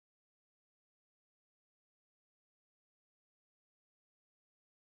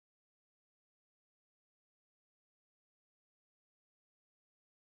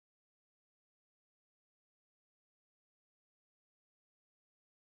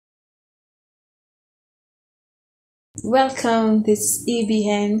Welcome, this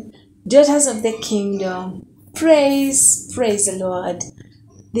EBN, Daughters of the Kingdom. Praise the Lord.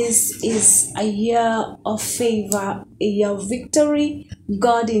 This is a year of favor, a year of victory.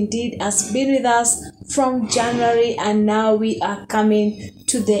 God indeed has been with us from January, and now we are coming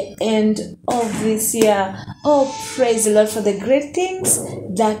to the end of this year. Oh, praise the Lord for the great things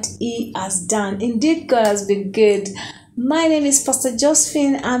that He has done. Indeed, God has been good. My name is Pastor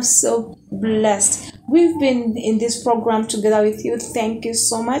Josephine. I'm so blessed. We've been in this program together with you. Thank you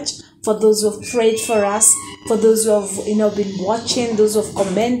so much for those who have prayed for us, for those who have been watching, those who have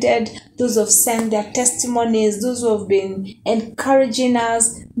commented, those who have sent their testimonies, those who have been encouraging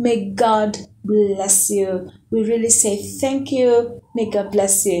us. May God bless you. We really say thank you. May God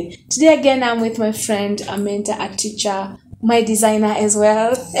bless you. Today again, I'm with my friend, a mentor, a teacher, my designer as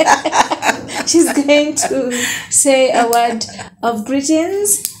well. She's going to say a word of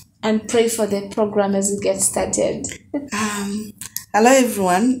greetings and pray for the program as we get started. Hello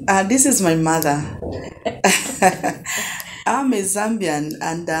everyone, this is my mother. I'm a Zambian,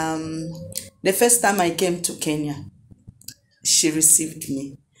 and the first time I came to Kenya, she received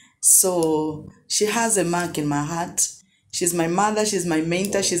me. So she has a mark in my heart. She's my mother, she's my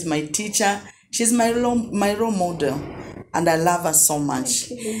mentor, she's my teacher, she's my role model, and I love her so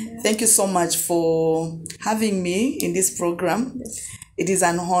much. Thank you so much for having me in this program. Yes. It is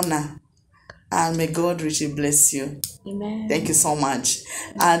an honor, and may God richly bless you. Amen. Thank you so much.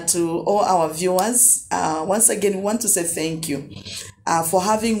 To all our viewers, once again, we want to say thank you for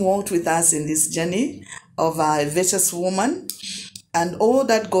having walked with us in this journey of a virtuous woman. And all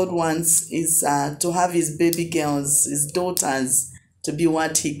that God wants is to have his baby girls, his daughters, to be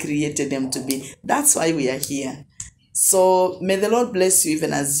what he created them to be. That's why we are here. So may the Lord bless you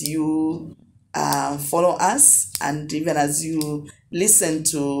even as you follow us, and even as you listen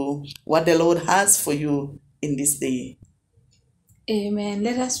to what the Lord has for you in this day. Amen.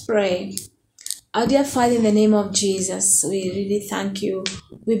 Let us pray. Our dear Father, in the name of Jesus, we really thank you.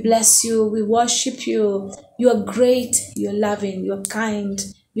 We bless you. We worship you. You are great. You're loving. You're kind.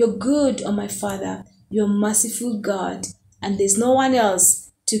 You're good, oh my Father. You're merciful God. And there's no one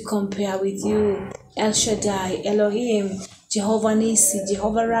else to compare with you. El Shaddai, Elohim, Jehovah Nisi,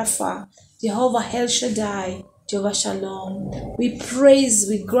 Jehovah Rapha, Jehovah El Shaddai, Jehovah Shalom. We praise,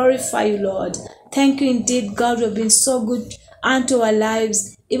 we glorify you, Lord. Thank you indeed, God. You have been so good unto our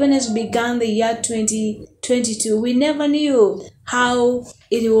lives. Even as we began the year 2022, we never knew how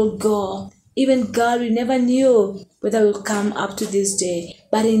it would go. Even God, we never knew whether it would come up to this day.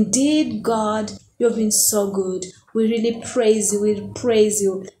 But indeed, God, you have been so good. We really praise you. We praise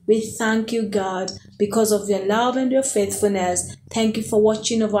you. We thank you, God, because of your love and your faithfulness. Thank you for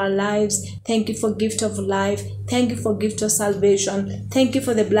watching over our lives. Thank you for gift of life. Thank you for gift of salvation. Thank you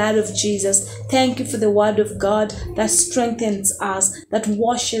for the blood of Jesus. Thank you for the word of God that strengthens us, that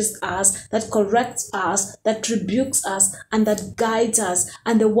washes us, that corrects us, that rebukes us, and that guides us.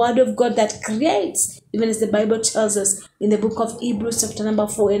 And the word of God that creates, even as the Bible tells us in the book of Hebrews chapter number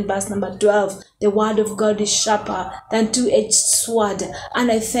 4 and verse number 12, the word of God is sharper than two-edged sword.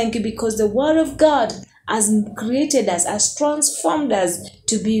 And I thank you because the word of God has created us, has transformed us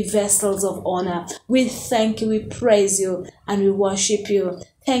to be vessels of honor. We thank you, we praise you, and we worship you.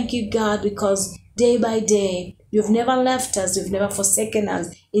 Thank you, God, because day by day, you've never left us, you've never forsaken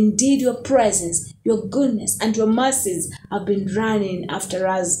us. Indeed, your presence, your goodness, and your mercies have been running after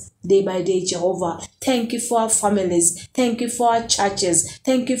us day by day, Jehovah. Thank you for our families. Thank you for our churches.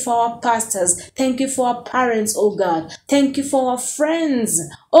 Thank you for our pastors. Thank you for our parents, oh God. Thank you for our friends.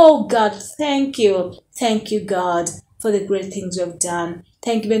 Oh God, thank you. Thank you, God, for the great things you have done.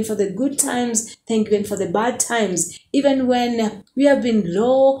 Thank you even for the good times. Thank you even for the bad times. Even when we have been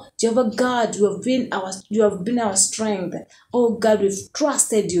low, Jehovah God, you have been our strength. Oh God, we've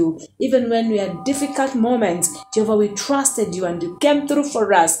trusted you. Even when we had difficult moments, Jehovah, we trusted you and you came through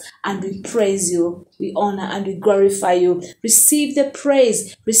for us, and we praise you. We honor and we glorify you. Receive the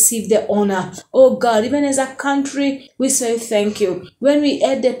praise, receive the honor. Oh God, even as a country, we say thank you. When we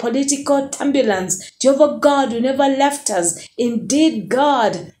had the political turbulence, Jehovah God, you never left us. Indeed,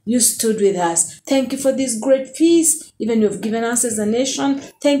 God, you stood with us. Thank you for this great peace, even you've given us as a nation.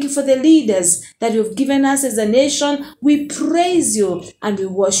 Thank you for the leaders that you've given us as a nation. We praise you and we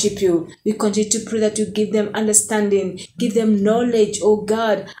worship you. We continue to pray that you give them understanding, give them knowledge, oh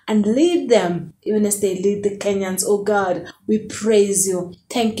God, and lead them even as they lead the Kenyans, oh God. We praise you.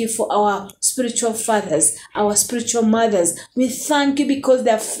 Thank you for our spiritual fathers, our spiritual mothers. We thank you because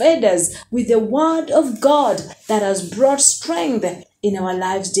they have fed us with the word of God that has brought strength in our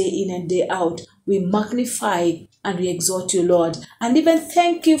lives day in and day out. We magnify and we exalt you, Lord. And even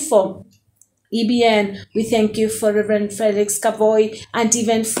thank you for EBN. We thank you for Reverend Felix Cavoy and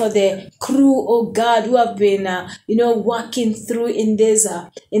even for the crew, oh God, who have been, working through in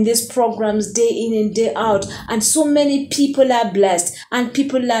these programs day in and day out. And so many people are blessed and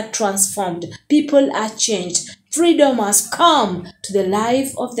people are transformed. People are changed. Freedom has come to the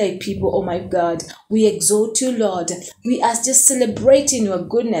life of thy people, oh my God. We exalt you, Lord. We are just celebrating your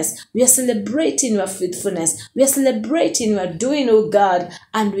goodness. We are celebrating your faithfulness. We are celebrating your doing, oh God.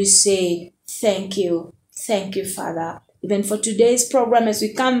 And we say, thank you. Thank you, Father. Even for today's program, as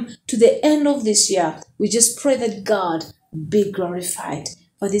we come to the end of this year, we just pray that God be glorified.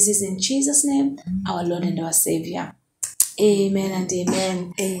 For this is in Jesus' name, our Lord and our Savior. Amen and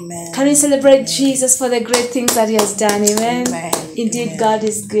amen. Amen. Can we celebrate Jesus for the great things that he has done? Amen. Amen. Indeed, Amen. God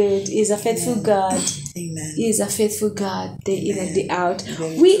is good. He is a faithful God. Amen. He is a faithful God, day in and day out.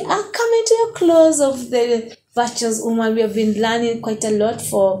 Amen. We are coming to a close of the Virtuous Woman. We have been learning quite a lot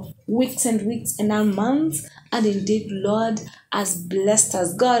for weeks and weeks and now months. And indeed, Lord has blessed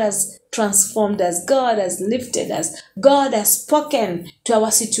us. God has transformed us. God has lifted us. God has spoken to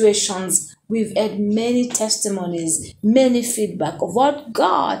our situations. We've had many testimonies, many feedback of what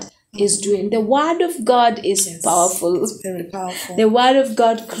God is doing. The word of God is powerful. It's very powerful. The word of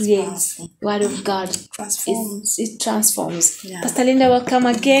God creates. The word of God Transforms. It transforms. Yeah. Pastor Linda, welcome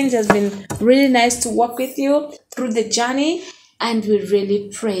again. It has been really nice to walk with you through the journey, and we really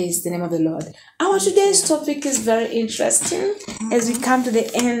praise the name of the Lord. Our today's topic is very interesting as we come to the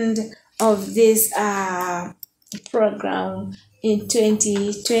end of this program in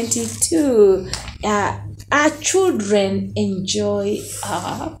 2022. Our children enjoy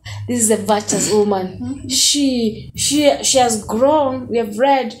her. This is a virtuous woman. She has grown. We have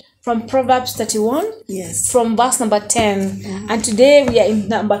read from Proverbs 31, Yes. from verse number 10. And today we are in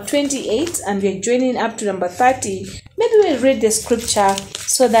number 28 and we are joining up to number 30. Maybe we'll read the scripture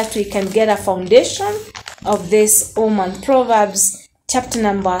so that we can get a foundation of this woman. Proverbs chapter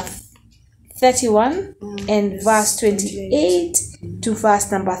number 31 and verse 28 to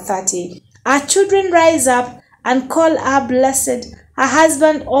verse number 30. Our children rise up and call her blessed, her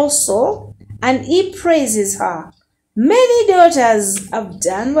husband also, and he praises her. Many daughters have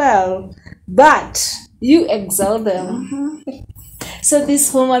done well, but you exalt them. So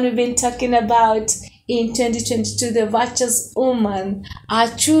this woman we've been talking about in 2022, the virtuous woman, our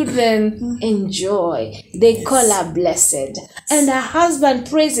children enjoy. They call her blessed. And her husband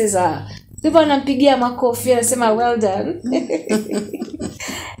praises her. People wanampigia makofi, anasema well done.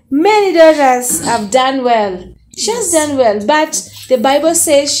 Many daughters have done well. She has done well, but the Bible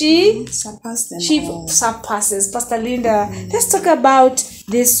says she surpasses. Pastor Linda, let's talk about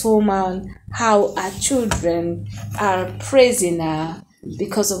this woman, how our children are praising her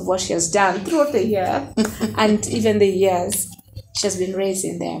because of what she has done throughout the year and even the years she has been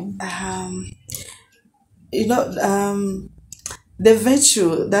raising them. The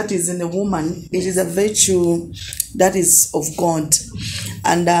virtue that is in a woman, it is a virtue that is of God.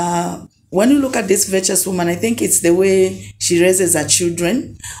 And when you look at this virtuous woman, I think it's the way she raises her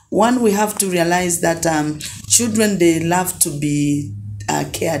children. One, we have to realize that children, they love to be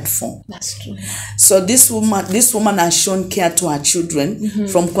cared for. That's true. So this woman has shown care to her children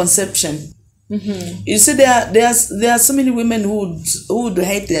from conception. You see, there are so many women who would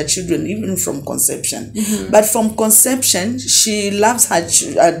hate their children even from conception. But from conception, she loves her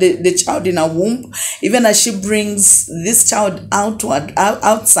the child in her womb, even as she brings this child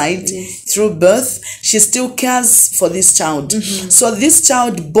outside through birth. She still cares for this child. So this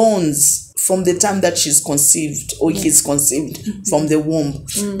child bonds from the time that she's conceived or he's conceived from the womb.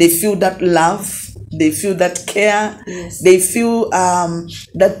 They feel that love. They feel that care. They feel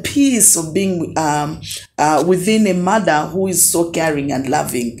that peace of being within a mother who is so caring and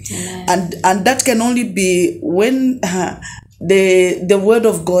loving. And that can only be when the word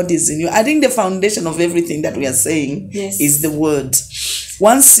of God is in you. I think the foundation of everything that we are saying is the word.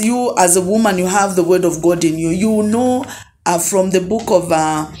 Once you, as a woman, you have the word of God in you, you will know from the book of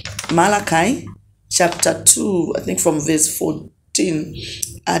Malachi, chapter 2, I think from verse 14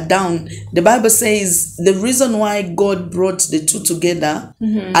 down, the Bible says the reason why God brought the two together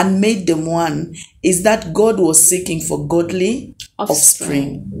and made them one is that God was seeking for godly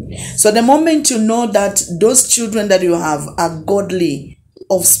offspring. So the moment you know that those children that you have are godly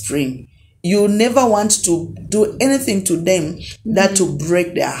offspring, you never want to do anything to them that to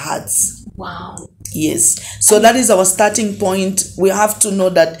break their hearts. Wow. Yes. So that is our starting point. We have to know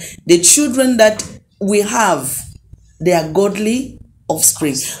that the children that we have, they are godly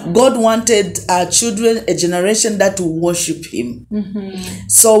offspring. God wanted our children, a generation that will worship him.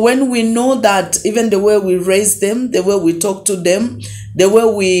 So when we know that even the way we raise them, the way we talk to them, the way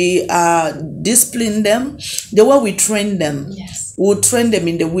we discipline them, the way we train them, we'll train them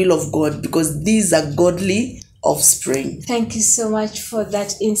in the will of God, because these are godly offspring. Thank you so much for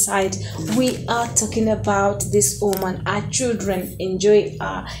that insight. We are talking about this woman, our children enjoy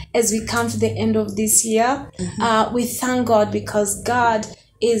as we come to the end of this year. We thank God because God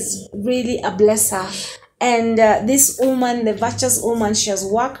is really a blesser, and this woman, the virtuous woman, she has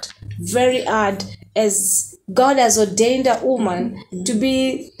worked very hard, as God has ordained a woman to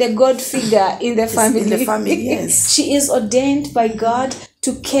be the God figure in the family. In the family, yes. She is ordained by God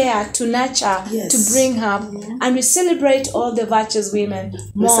to care, to nurture, to bring up. And we celebrate all the virtuous women.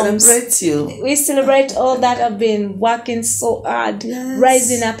 Moms, we celebrate you. We celebrate all that have been working so hard,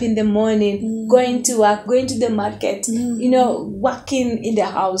 rising up in the morning, going to work, going to the market, working in the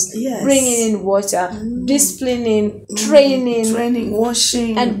house, bringing in water, disciplining, training,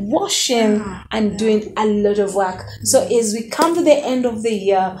 washing, and doing a lot of work. So as we come to the end of the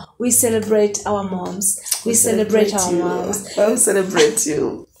year, we celebrate our moms. We celebrate our moms. I will celebrate you.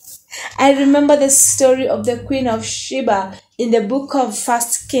 I remember the story of the Queen of Sheba in the book of 1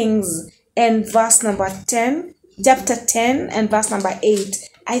 Kings and verse number 10, chapter 10 and verse number 8.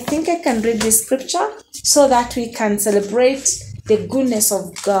 I think I can read this scripture so that we can celebrate the goodness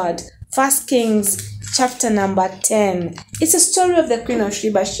of God. 1 Kings chapter number 10. It's a story of the Queen of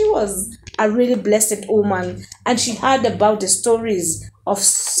Sheba. She was a really blessed woman, and she heard about the stories of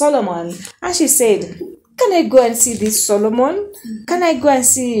Solomon, and she said, can I go and see this Solomon? Can I go and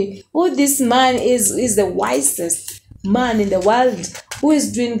see who this man is the wisest man in the world, who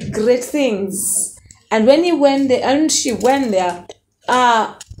is doing great things? And when he went there, and she went there,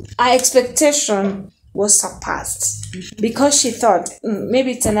 our expectation was surpassed, because she thought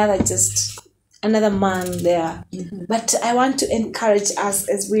maybe it's another man there. But I want to encourage us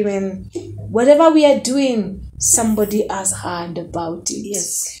as women, whatever we are doing, somebody has heard about it.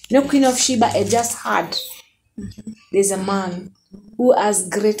 Yes. Queen of Sheba had just heard there's a man who has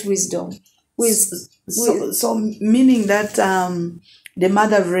great wisdom. So meaning that the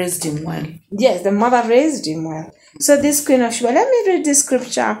mother raised him well. Yes, the mother raised him well. So this Queen of Sheba, let me read this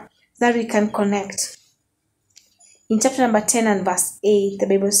scripture that we can connect. In chapter number 10 and verse 8, the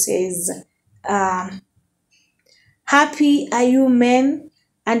Bible says, happy are you men,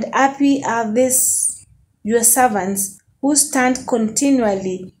 and happy are these your servants, who stand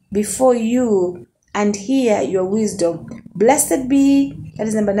continually before you and hear your wisdom. Blessed be, that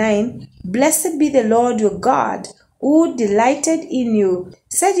is number 9, blessed be the Lord your God, who delighted in you,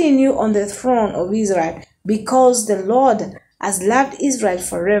 setting you on the throne of Israel, because the Lord has loved Israel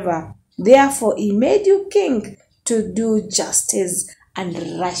forever. Therefore he made you king to do justice and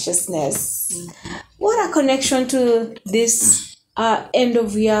righteousness. What a connection to this end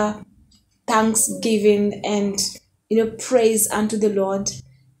of year thanksgiving and praise unto the Lord.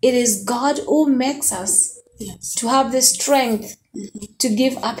 It is God who makes us to have the strength to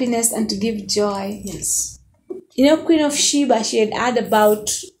give happiness and to give joy. Yes. Queen of Sheba, she had heard about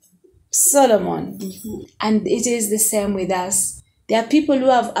Solomon, and it is the same with us. There are people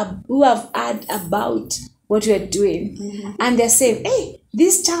who have heard about what we are doing, and they're saying, hey,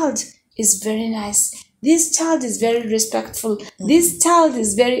 this child is very nice. This child is very respectful. This child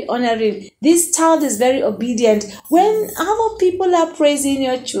is very honoring. This child is very obedient. When other people are praising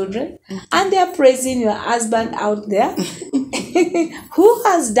your children and they are praising your husband out there, who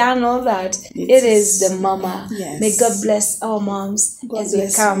has done all that? It is the mama. Yes. May God bless our moms as we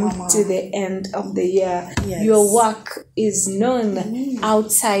come to the end of the year. Yes. Your work is known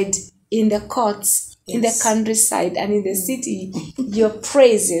outside in the courts, in the countryside, and in the city. Your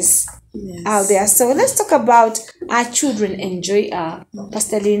praises out there. So let's talk about our children enjoy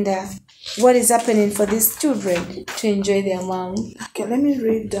Pastor Linda. What is happening for these children to enjoy their mom? Okay, let me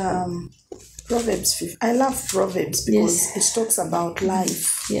read Proverbs 5. I love Proverbs because it talks about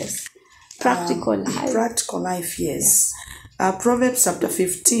life. Yes. Practical life. Practical life, yes. Proverbs chapter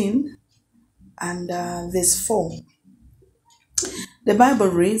 15 and verse 4. The Bible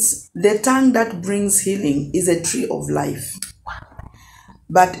reads, the tongue that brings healing is a tree of life,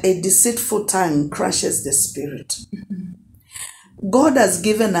 but a deceitful tongue crushes the spirit. God has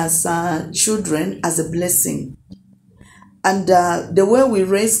given us children as a blessing. And the way we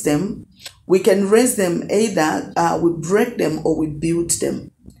raise them, we can raise them either we break them or we build them.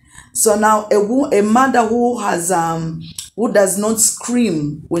 So now a mother who has who does not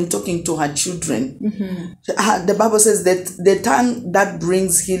scream when talking to her children. The Bible says that the tongue that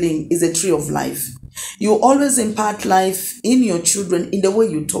brings healing is a tree of life. You always impart life in your children in the way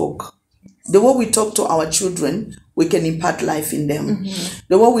you talk. The way we talk to our children, we can impart life in them.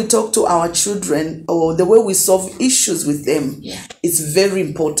 The way we talk to our children, or the way we solve issues with them, is very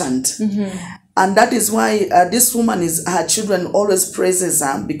important. And that is why this woman, her children always praises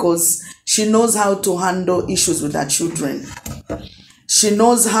her, because she knows how to handle issues with her children. She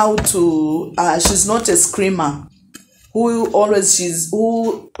knows how to, she's not a screamer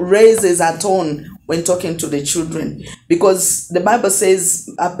who raises her tone when talking to the children, because the Bible says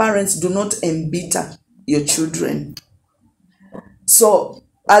parents do not embitter your children. So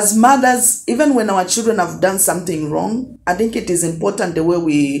as mothers, even when our children have done something wrong, I think it is important the way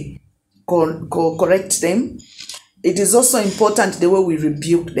we correct them. It is also important the way we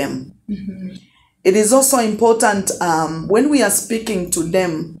rebuke them. It is also important when we are speaking to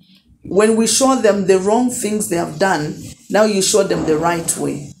them, when we show them the wrong things they have done, now you show them the right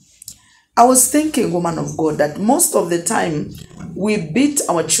way. I was thinking, woman of God, that most of the time we beat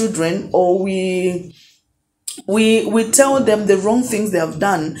our children, or we tell them the wrong things they have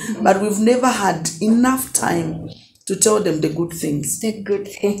done, but we've never had enough time to tell them the good things. The good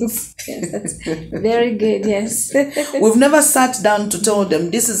things. Yes, that's very good, yes. We've never sat down to tell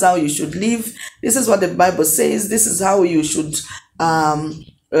them, this is how you should live. This is what the Bible says. This is how you should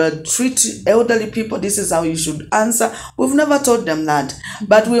treat elderly people. This is how you should answer. We've never taught them that.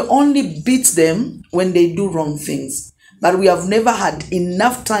 But we only beat them when they do wrong things. But we have never had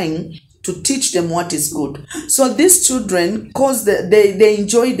enough time to teach them what is good. So these children, because they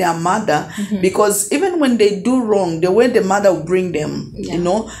enjoy their mother, because even when they do wrong, the way the mother will bring them,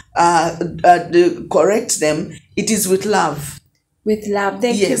 correct them, it is with love. With love.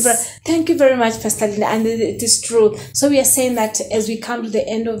 Thank you very much, Pastor Linda. And it is true. So we are saying that as we come to the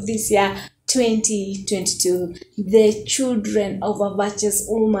end of this year, 2022, the children of a virtuous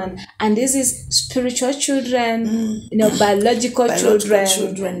woman, and this is spiritual children, biological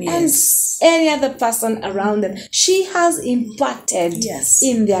children, yes, and any other person around them, she has imparted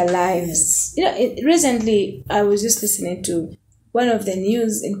in their lives. Recently I was just listening to one of the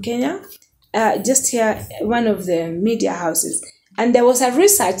news in Kenya, just here, one of the media houses, and there was a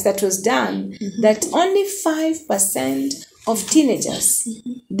research that was done that only 5% of teenagers,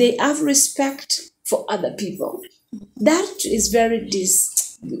 they have respect for other people. That is very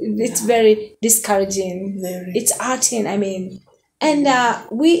very discouraging. It's hurting, and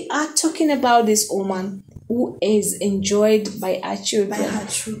we are talking about this woman who is enjoyed by her children,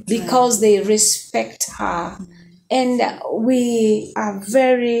 because they respect her. And we are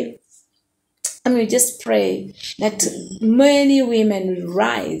very, just pray that many women will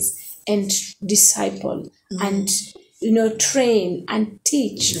rise and disciple and train and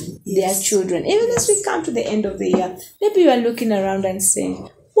teach their children. Even as we come to the end of the year, maybe you are looking around and saying,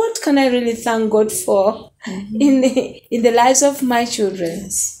 what can I really thank God for in the lives of my children?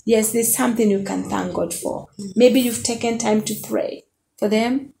 Yes, there's something you can thank God for. Maybe you've taken time to pray for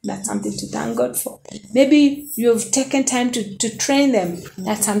them. That's something to thank God for. Maybe you've taken time to train them.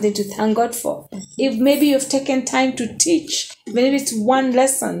 That's something to thank God for. If maybe you've taken time to teach, maybe it's one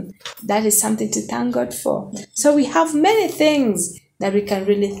lesson, that is something to thank God for. So we have many things that we can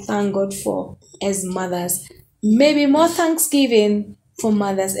really thank God for as mothers. Maybe more thanksgiving for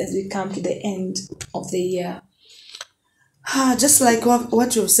mothers as we come to the end of the year. Just like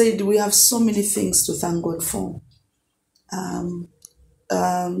what you've said, we have so many things to thank God for.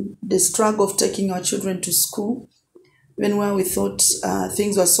 The struggle of taking our children to school, when we thought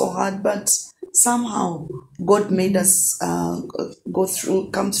things were so hard, but somehow God made us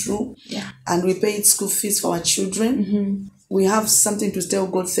come through, and we paid school fees for our children. We have something to tell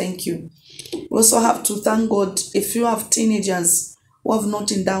God thank you. We also have to thank God if you have teenagers who have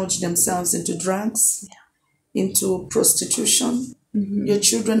not indulged themselves into drugs, into prostitution. Your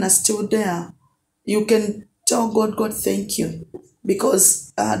children are still there. You can tell God thank you,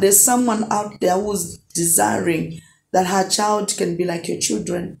 because there's someone out there who's desiring that her child can be like your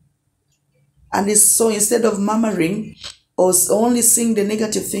children. And so instead of murmuring or only seeing the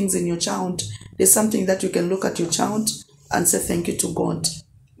negative things in your child, there's something that you can look at your child and say thank you to God.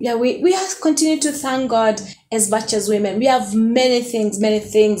 Yeah, we have continued to thank God as virtuous women. We have many things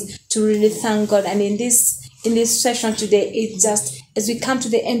to really thank God. And in this session today, it's just as we come to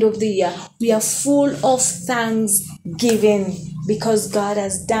the end of the year, we are full of thanksgiving, because God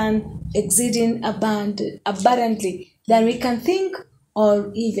has done exceeding abundantly than we can think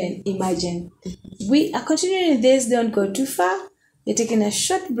or even imagine. We are continuing this. Don't go too far. We're taking a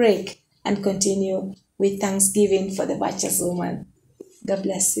short break and continue with thanksgiving for the virtuous woman. God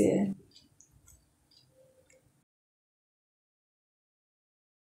bless you.